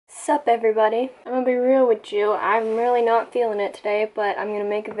Sup everybody, I'm gonna be real with you. I'm really not feeling it today, but I'm gonna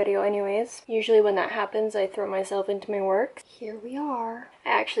make a video anyways. Usually when that happens, I throw myself into my work. Here we are. I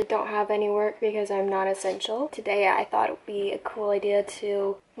actually don't have any work because I'm not essential. Today I thought it would be a cool idea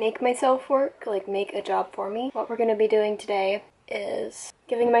to make myself work, like make a job for me. What we're gonna be doing today is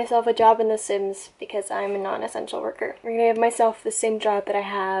giving myself a job in The Sims because I'm a non-essential worker. We're gonna give myself the same job that I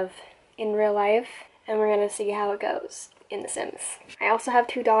have in real life, and we're gonna see how it goes in The Sims. I also have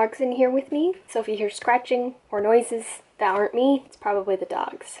two dogs in here with me, so if you hear scratching or noises that aren't me, it's probably the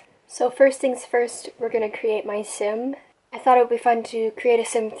dogs. So first things first, we're gonna create my sim. I thought it would be fun to create a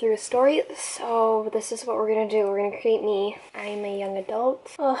sim through a story, so this is what we're gonna do. We're gonna create me. I'm a young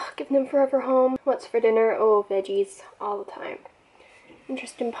adult. Giving them forever home. What's for dinner? Oh, veggies all the time.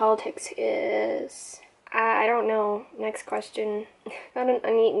 Interest in politics is... I don't know. Next question. Got an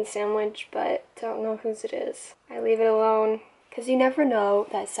uneaten sandwich, but don't know whose it is. I leave it alone. Because you never know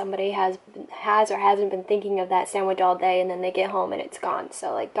that somebody has or hasn't been thinking of that sandwich all day and then they get home and it's gone.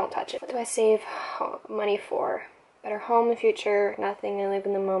 So, like, don't touch it. What do I save money for? Better home, the future, nothing, I live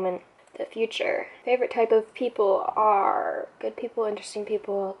in the moment. The future. Favorite type of people are good people, interesting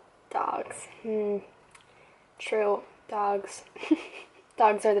people, dogs. True. Dogs.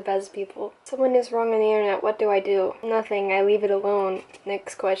 Dogs are the best people. Someone is wrong on the internet, what do I do? Nothing, I leave it alone.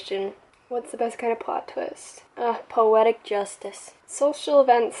 Next question. What's the best kind of plot twist? Poetic justice. Social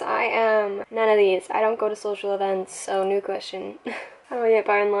events, I am none of these. I don't go to social events, so new question. How do I get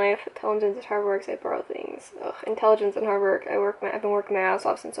by in life? Intelligence is hard work, so I borrow things. Intelligence and hard work. I've been working my ass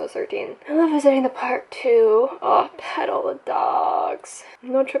off since I was 13. I love visiting the park too. Pet all the dogs.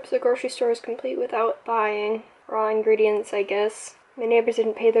 No trips to the grocery store is complete without buying raw ingredients, I guess. My neighbors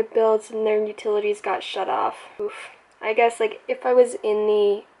didn't pay their bills and their utilities got shut off. Oof. I guess, like, if I was in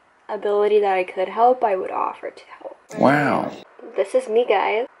the ability that I could help, I would offer to help. Wow. This is me,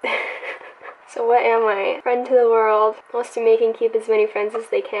 guys. So what am I? Friend to the world. Wants to make and keep as many friends as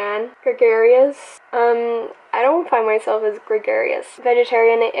they can. Gregarious. I don't find myself as gregarious.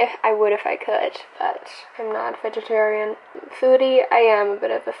 Vegetarian, if I would if I could, but I'm not vegetarian. Foodie, I am a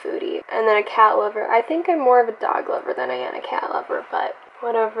bit of a foodie. And then a cat lover. I think I'm more of a dog lover than I am a cat lover, but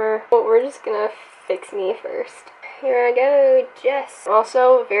whatever. Well, we're just gonna fix me first. Here I go, Jess.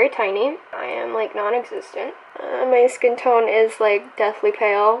 Also, very tiny. I am, like, non-existent. My skin tone is, like, deathly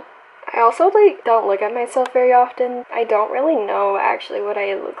pale. I also, like, don't look at myself very often. I don't really know, actually, what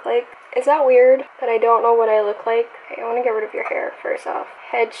I look like. Is that weird that I don't know what I look like? Okay, I want to get rid of your hair, first off.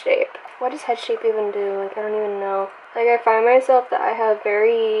 Head shape. What does head shape even do? Like, I don't even know. Like, I find myself that I have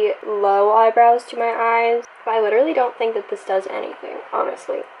very low eyebrows to my eyes. But I literally don't think that this does anything,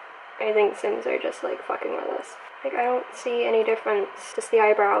 honestly. I think Sims are just, like, fucking with us. Like, I don't see any difference. Just the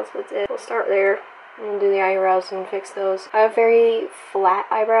eyebrows, that's it. We'll start there. And do the eyebrows and fix those. I have very flat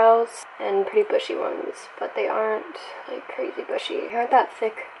eyebrows and pretty bushy ones, but they aren't, like, crazy bushy. They aren't that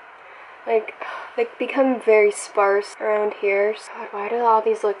thick. Like, they become very sparse around here. God, why do all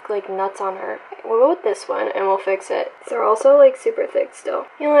these look like nuts on her? We'll go with this one and we'll fix it. They're also, like, super thick still.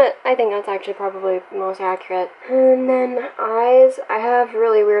 You know what? I think that's actually probably most accurate. And then eyes. I have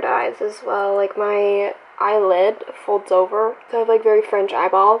really weird eyes as well. Like, my eyelid folds over, so I have, like, very French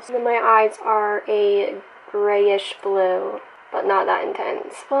eyeballs. And then my eyes are a grayish blue, but not that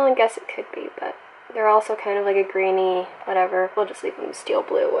intense. Well, I guess it could be, but they're also kind of like a greeny whatever. We'll just leave them steel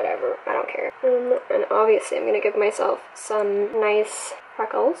blue, whatever. I don't care. And obviously I'm gonna give myself some nice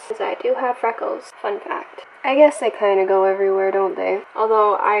freckles, because I do have freckles. Fun fact. I guess they kind of go everywhere, don't they?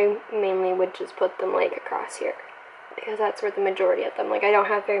 Although I mainly would just put them, like, across here, because that's where the majority of them, like, I don't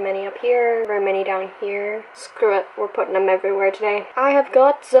have very many up here, very many down here. Screw it, we're putting them everywhere today. I have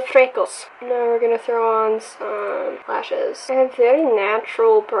got the freckles. Now we're gonna throw on some lashes. I have very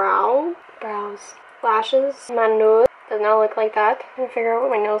natural brows. Lashes. My nose does not look like that. I'm gonna figure out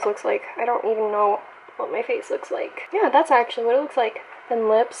what my nose looks like. I don't even know what my face looks like. Yeah, that's actually what it looks like. Then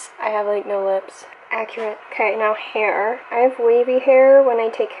lips. I have, like, no lips. Accurate. Okay, now hair. I have wavy hair when I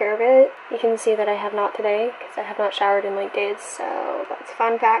take care of it. You can see that I have not today, because I have not showered in, like, days, so that's a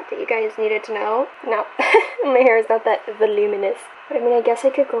fun fact that you guys needed to know. No, my hair is not that voluminous. But I mean, I guess I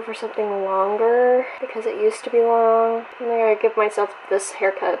could go for something longer, because it used to be long. I'm gonna give myself this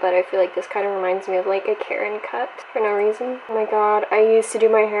haircut, but I feel like this kind of reminds me of, like, a Karen cut for no reason. Oh my god, I used to do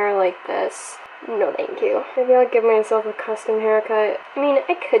my hair like this. No thank you. Maybe I'll give myself a custom haircut. I mean,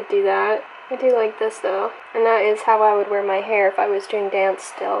 I could do that. I do like this though, and that is how I would wear my hair if I was doing dance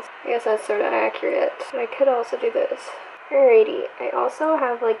stills. I guess that's sort of accurate, but I could also do this. Alrighty, I also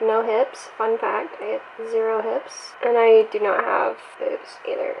have, like, no hips. Fun fact, I have 0 hips, and I do not have boobs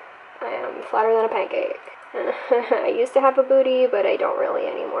either. I am flatter than a pancake. I used to have a booty, but I don't really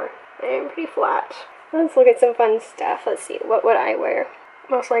anymore. I'm pretty flat. Let's look at some fun stuff. Let's see, what would I wear?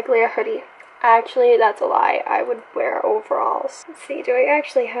 Most likely a hoodie. Actually, that's a lie. I would wear overalls. Let's see, do I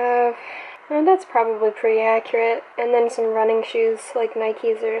actually have... Oh, that's probably pretty accurate. And then some running shoes, like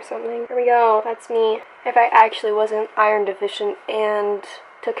Nikes or something. Here we go, that's me. If I actually wasn't iron deficient and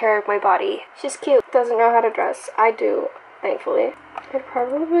took care of my body. She's cute. Doesn't know how to dress. I do, thankfully. I'd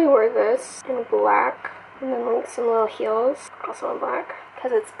probably wear this in black. And then like some little heels, also in black.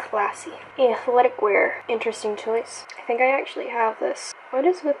 Because it's classy. Athletic wear. Interesting choice. I think I actually have this. What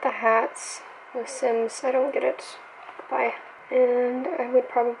is with the hats? The Sims, I don't get it. Bye. And I would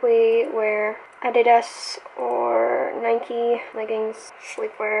probably wear Adidas or Nike leggings,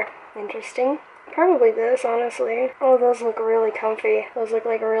 sleepwear. Interesting. Probably this, honestly. Oh, those look really comfy. Those look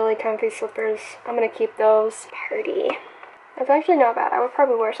like really comfy slippers. I'm gonna keep those. Party. That's actually not bad. I would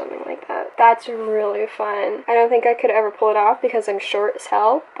probably wear something like that. That's really fun. I don't think I could ever pull it off because I'm short as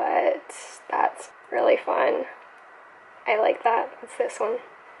hell, but that's really fun. I like that. What's this one?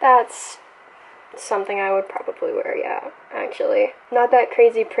 That's something I would probably wear, yeah, actually. Not that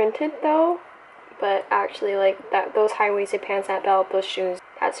crazy printed though, but actually like that, those high-waisted pants, that belt, those shoes,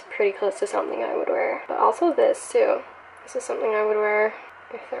 that's pretty close to something I would wear. But also this too. This is something I would wear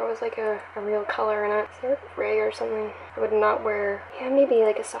if there was like a real color in it. Is there gray or something? I would not wear, yeah, maybe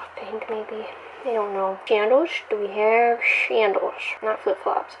like a soft pink maybe. I don't know. Sandals? Do we have sandals? Not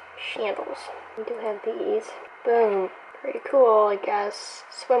flip-flops. Sandals. We do have these. Boom. Pretty cool, I guess.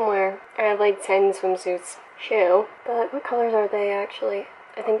 Swimwear. I have like 10 swimsuits. Shoe. But what colors are they actually?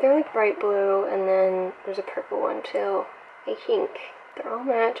 I think they're like bright blue, and then there's a purple one too. I think. They're all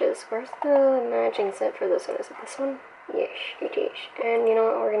matches. Where's the matching set for this one? Is it this one? Yes, it is. And you know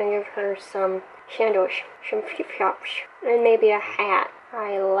what? We're gonna give her some sandals, some flip-flops, and maybe a hat.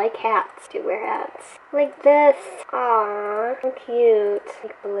 I like hats. Do wear hats. Like this. Aww. How cute.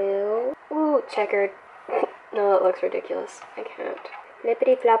 Like blue. Ooh, checkered. No, that looks ridiculous. I can't.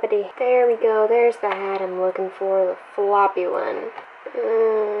 Flippity floppity. There we go. There's the hat I'm looking for. The floppy one. I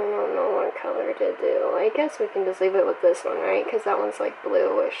don't know what color to do. I guess we can just leave it with this one, right? Because that one's like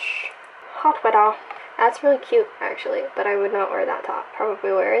bluish. Hot weather. That's really cute, actually. But I would not wear that top.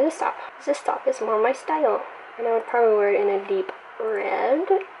 Probably wear this top. This top is more my style. And I would probably wear it in a deep red.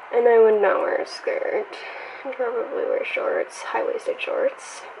 And I would not wear a skirt. I'd probably wear shorts, high-waisted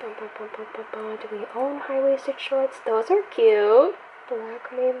shorts. Do we own high-waisted shorts? Those are cute.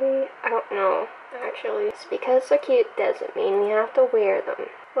 Black, maybe? I don't know, actually. Just because they're cute doesn't mean we have to wear them.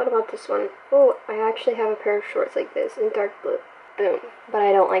 What about this one? Oh, I actually have a pair of shorts like this in dark blue. Boom. But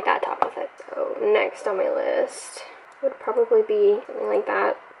I don't like that top with it. So next on my list would probably be something like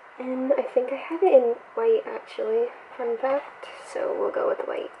that. And I think I have it in white, actually. Fun fact. So we'll go with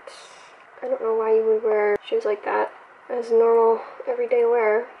white. I don't know why you would wear shoes like that as normal everyday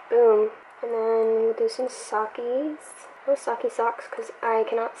wear. Boom. And then we'll do some sockies. No socky socks because I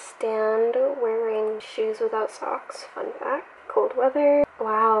cannot stand wearing shoes without socks. Fun fact. Cold weather.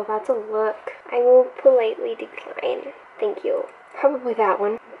 Wow, that's a look. I will politely decline. Thank you. Probably that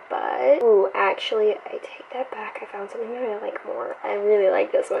one. But, ooh, actually, I take that back. I found something that I like more. I really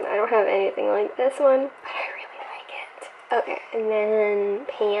like this one. I don't have anything like this one, but I really like it. Okay, and then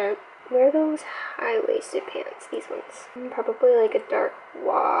pants. Wear those high-waisted pants, these ones. Probably like a dark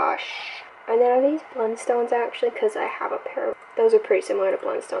wash. And then are these Blundstones actually? Because I have a pair of, those are pretty similar to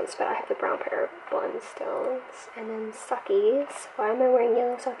Blundstones, but I have the brown pair of Blundstones. And then sockies. Why am I wearing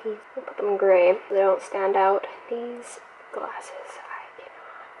yellow sockies? I'll put them in gray. They don't stand out. These glasses, I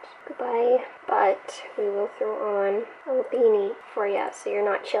cannot. Goodbye. But we will throw on a beanie for you so you're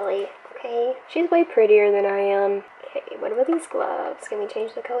not chilly. Okay? She's way prettier than I am. Okay, what about these gloves? Can we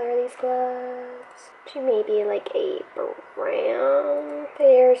change the color of these gloves to maybe like a brown?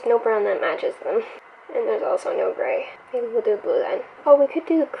 There's no brown that matches them. And there's also no gray. Maybe we'll do blue then. Oh, we could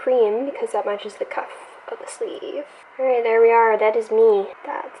do cream because that matches the cuff of the sleeve. Alright, there we are. That is me.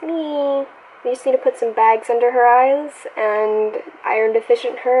 That's me. We just need to put some bags under her eyes and iron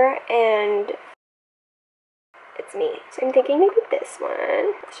deficient her, and it's me. So I'm thinking maybe this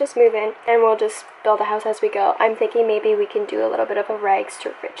one. Let's just move in and we'll just build a house as we go. I'm thinking maybe we can do a little bit of a rags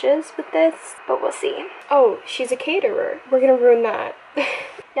to riches with this, but we'll see. Oh, she's a caterer. We're gonna ruin that.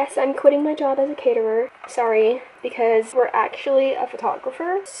 Yes, I'm quitting my job as a caterer. Sorry, because we're actually a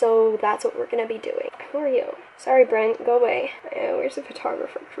photographer, so that's what we're gonna be doing. Who are you? Sorry, Brent, go away. Where's the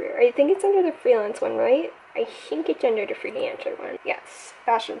photographer career? I think it's under the freelance one, right? I think it's under the freelancer one. Yes,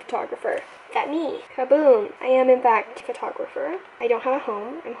 fashion photographer. That me. Kaboom. I am in fact a photographer. I don't have a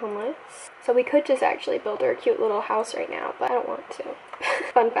home. I'm homeless. So we could just actually build our cute little house right now, but I don't want to.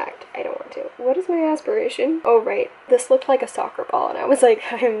 Fun fact, I don't want to. What is my aspiration? Oh right, this looked like a soccer ball and I was like,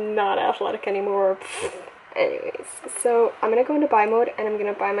 I am not athletic anymore. Anyways, so I'm gonna go into buy mode and I'm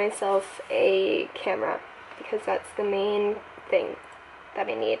gonna buy myself a camera because that's the main thing that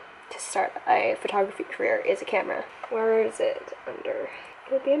I need to start a photography career is a camera. Where is it under?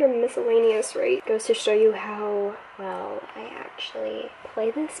 It would be under miscellaneous, right? Goes to show you how well I actually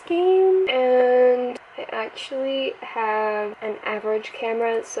play this game. And I actually have an average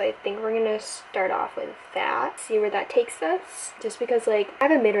camera, so I think we're gonna start off with that. See where that takes us. Just because like I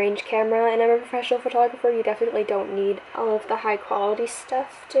have a mid-range camera and I'm a professional photographer, you definitely don't need all of the high quality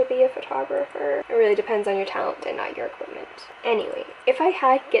stuff to be a photographer. It really depends on your talent and not your equipment. Anyway, if I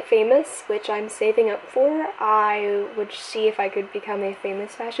had get famous, which I'm saving up for, I would see if I could become a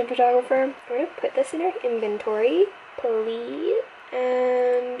famous fashion photographer. I'm gonna put this in our inventory, please.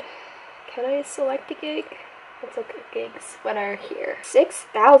 And can I select a gig? Let's look at gigs. What are here?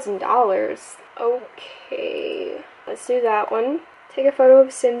 $6,000. Okay, let's do that one. Take a photo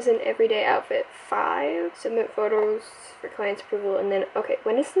of Sims in everyday outfit. 5. Submit photos for client's approval. And then, okay,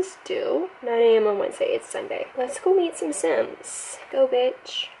 when is this due? 9 a.m. on Wednesday. It's Sunday. Let's go meet some Sims. Go,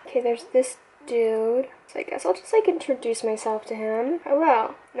 bitch. Okay, there's this dude. So I guess I'll just like introduce myself to him.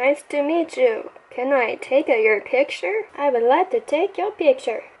 Hello. Nice to meet you. Can I take your picture? I would like to take your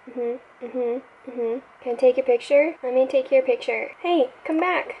picture. Can I take your picture? Let me take your picture. Hey, come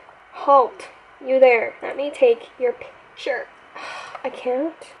back. Halt. You there. Let me take your picture. I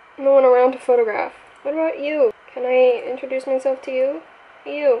can't. No one around to photograph. What about you? Can I introduce myself to you?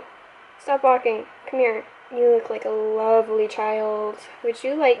 Hey, you. Stop walking. Come here. You look like a lovely child. Would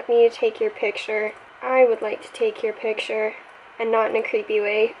you like me to take your picture? I would like to take your picture. And not in a creepy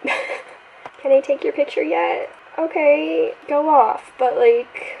way. Can I take your picture yet? Okay, go off. But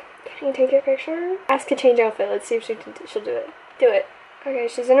like, can you take your picture? Ask to change outfit. Let's see if she'll do it. Do it. Okay,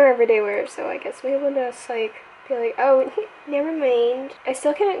 she's in her everyday wear, so I guess we would just like be like, oh, never mind. I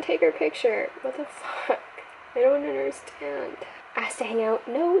still can't take her picture. What the fuck? I don't understand. Ask to hang out.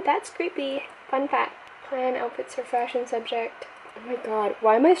 No, that's creepy. Fun fact. Plan outfits for fashion subject. Oh my god,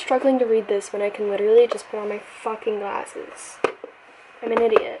 why am I struggling to read this when I can literally just put on my fucking glasses? I'm an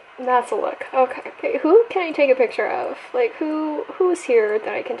idiot. That's a look. Okay. Okay, who can I take a picture of? Like, who's here that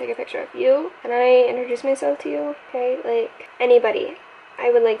I can take a picture of? You? Can I introduce myself to you? Okay, like, anybody.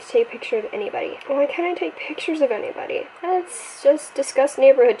 I would like to take a picture of anybody. Why can't I take pictures of anybody? Let's just discuss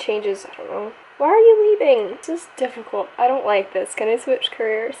neighborhood changes. I don't know. Why are you leaving? This is difficult. I don't like this. Can I switch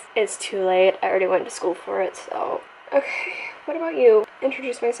careers? It's too late. I already went to school for it, so. Okay, what about you?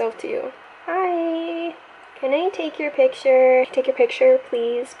 Introduce myself to you. Hi. Can I take your picture? Take your picture,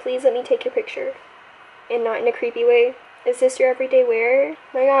 please. Please let me take your picture. And not in a creepy way. Is this your everyday wear? Oh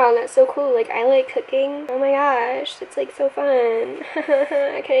my god, that's so cool. Like, I like cooking. Oh my gosh, it's like so fun.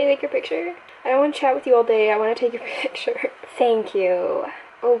 Can I take your picture? I don't want to chat with you all day. I want to take your picture. Thank you.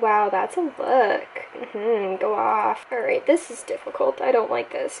 Oh wow, that's a look. Go off. Alright, this is difficult. I don't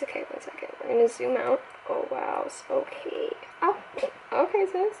like this. Okay, 1 second. We're gonna zoom out. Oh wow, okay. Oh, okay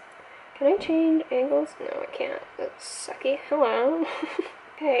sis. Can I change angles? No, I can't. That's sucky. Hello.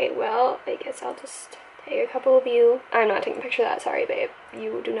 Okay, well, I guess I'll just take a couple of you. I'm not taking a picture of that. Sorry, babe.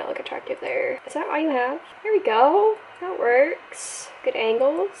 You do not look attractive there. Is that all you have? There we go. That works. Good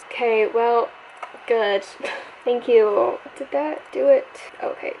angles. Okay, well, good. Thank you. Did that do it?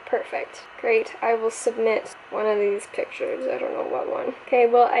 Okay, perfect. Great. I will submit one of these pictures. I don't know what one. Okay,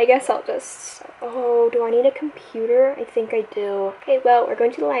 well, I guess I'll just... Oh, do I need a computer? I think I do. Okay, well, we're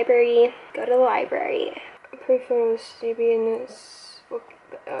going to the library. Go to the library. Approved photos. CB in this...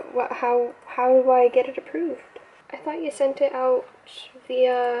 How do I get it approved? I thought you sent it out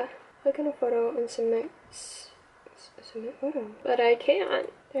via... Click on a photo and submit photo. But I can't.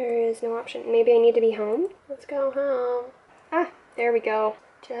 There is no option. Maybe I need to be home? Let's go home. Ah, there we go.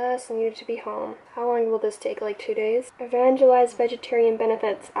 Just needed to be home. How long will this take? Like 2 days? Evangelize vegetarian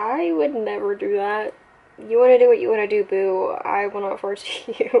benefits. I would never do that. You want to do what you want to do, boo. I will not force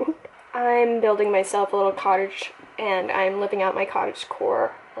you. I'm building myself a little cottage, and I'm living out my cottage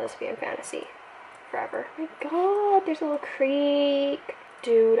core lesbian fantasy forever. Oh my god, there's a little creek.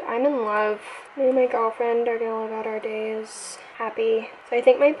 Dude, I'm in love. Me and my girlfriend are gonna live out our days happy. So I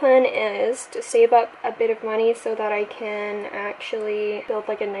think my plan is to save up a bit of money so that I can actually build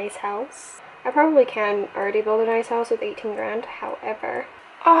like a nice house. I probably can already build a nice house with 18 grand, however.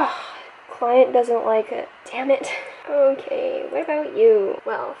 Client doesn't like it. Damn it. Okay, what about you?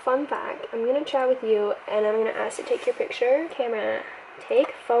 Well, fun fact, I'm gonna chat with you and I'm gonna ask to take your picture. Camera,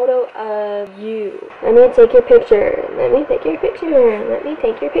 take photo of you. Let me take your picture. Let me take your picture. Let me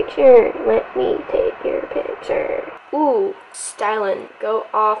take your picture. Let me take your picture. Ooh, styling. Go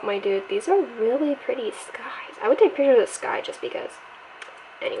off, my dude. These are really pretty skies. I would take pictures of the sky just because.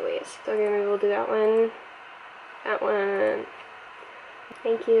 Anyways, so okay, maybe we'll do that one. That one.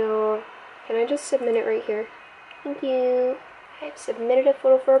 Thank you. Can I just submit it right here? Thank you. I've submitted a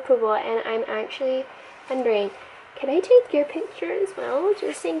photo for approval and I'm actually wondering, can I take your picture as well,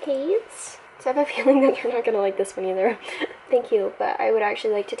 just in case? So I have a feeling that you're not gonna like this one either. Thank you, but I would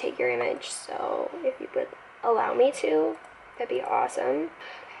actually like to take your image, so if you would allow me to, that'd be awesome.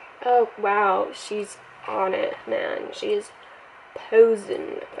 Oh wow, she's on it, man. She's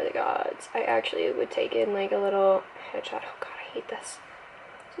posing for the gods. I actually would take in like a little headshot. Oh god, I hate this.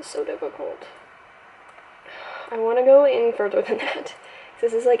 This is so difficult. I want to go in further than that.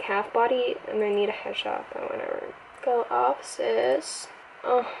 This is like half body and I need a headshot, but whatever. Go off, sis.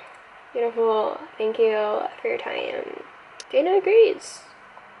 Oh, beautiful. Thank you for your time. Dana agrees.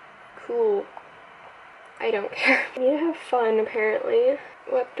 Cool. I don't care. I need to have fun, apparently.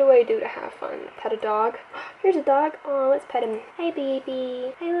 What do I do to have fun? Pet a dog? Here's a dog. Oh, let's pet him. Hi,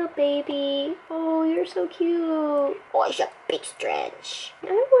 baby. Hi, little baby. Oh, you're so cute. Oh, he's a big stretch. I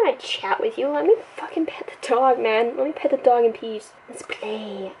don't want to chat with you. Let me fucking pet the dog, man. Let me pet the dog in peace. Let's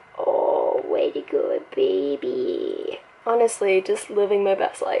play. Oh, way to go, baby. Honestly, just living my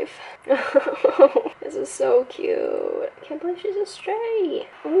best life. This is so cute. I can't believe she's a stray.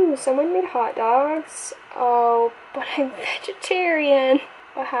 Ooh, someone made hot dogs. Oh, but I'm vegetarian.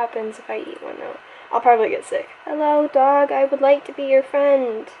 What happens if I eat one though? I'll probably get sick. Hello, dog. I would like to be your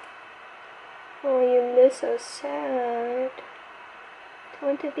friend. Oh, you look so sad. Do you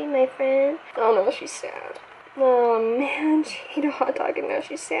want to be my friend? Oh no, she's sad. Oh man, she ate a hot dog and now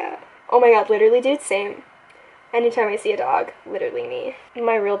she's sad. Oh my god, literally, dude, same. Anytime I see a dog, literally me.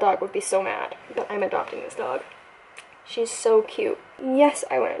 My real dog would be so mad, but I'm adopting this dog. She's so cute. Yes,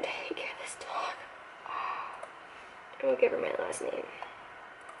 I want to take care of this dog. I will give her my last name.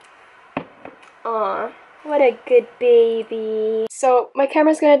 Aw, what a good baby. So my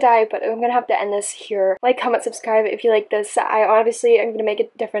camera's gonna die, but I'm gonna have to end this here. Like, comment, subscribe if you like this. I obviously am gonna make a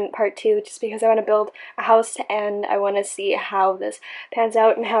different part 2 just because I want to build a house and I want to see how this pans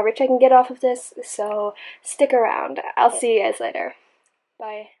out and how rich I can get off of this. So stick around. I'll see you guys later.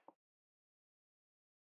 Bye.